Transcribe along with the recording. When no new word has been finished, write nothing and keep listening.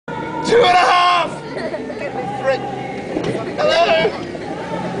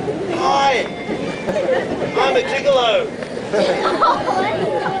I'm a gigolo.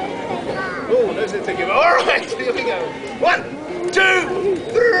 Oh, no sense thinking. All right, here we go. 1, 2,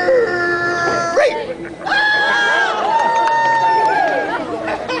 3.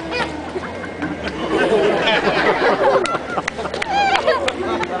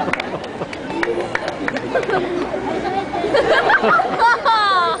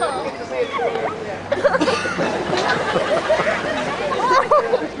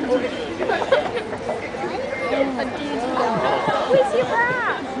 Where's your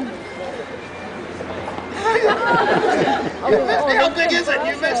bra? How big is it?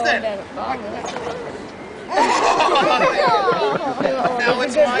 You missed it. Now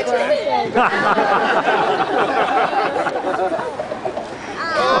it's my turn.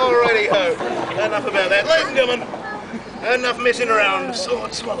 Alrighty ho. Enough about that. Ladies and gentlemen, enough messing around.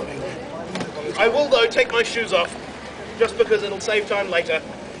 Sword swallowing. I will though take my shoes off, just because it'll save time later.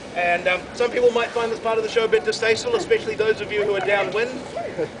 And some people might find this part of the show a bit distasteful, especially those of you who are downwind.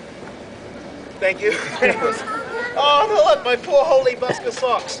 Thank you. Oh, no, look, my poor holy busker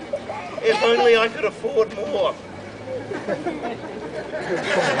socks. If only I could afford more.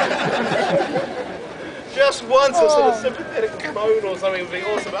 Just once, a sort of sympathetic moan or something would be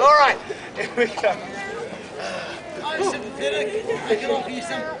awesome. All right, here we go. I'm sympathetic. I can offer you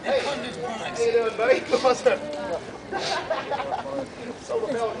some condoms products. How you doing, buddy? Awesome. Solar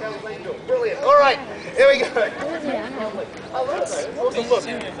power Cow's Angel. Brilliant. All right, here we go. Oh, that's awesome. Look.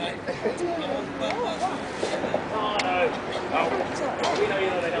 Oh, no. Oh, we know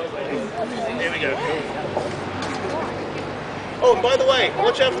you're not a Hell's Angel. Here we go. Oh, and by the way,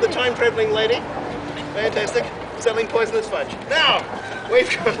 watch out for the time-traveling lady. Fantastic. Selling poisonous fudge. Now, we've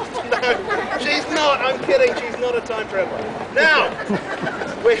got... No, she's not. I'm kidding. She's not a time traveler. Now,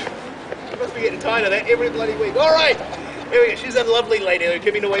 we must be getting tired of that every bloody week. All right. Here we go. She's that lovely lady who's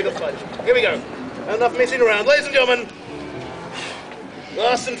giving away the fudge. Here we go. Enough messing around. Ladies and gentlemen,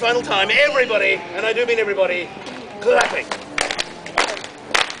 last and final time, everybody, and I do mean everybody, clapping.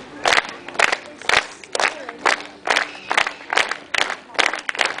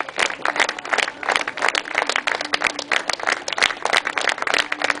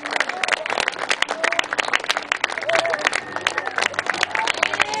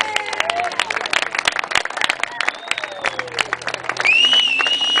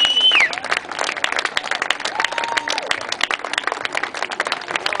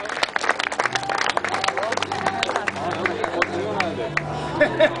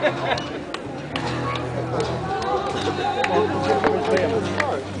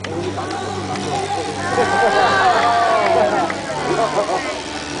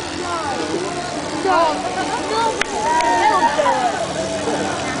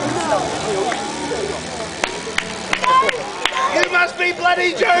 You must be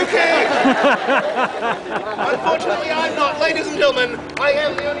bloody joking! Unfortunately, I'm not. Ladies and gentlemen, I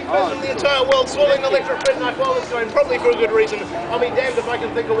am the only person in the entire world swallowing electric pen knife while this going, probably for a good reason. I'll be damned if I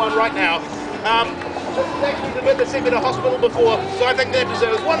can think of one right now. This is actually the bit that sent me to hospital before, so I think that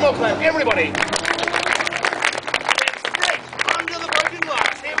deserves one more clap. Everybody! That's great! Under the broken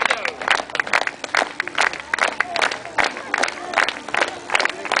glass. Here we go.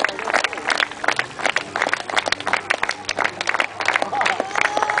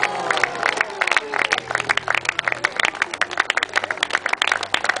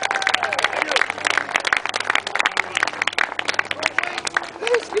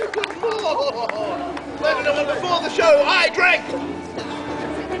 Before the show, I drank!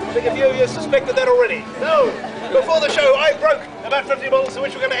 I think a few of you suspected that already. No! Before the show, I broke about 50 bottles, to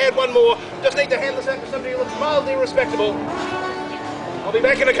which we're going to add one more. Just need to hand this out to somebody who looks mildly respectable. I'll be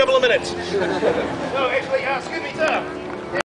back in a couple of minutes. No, actually, excuse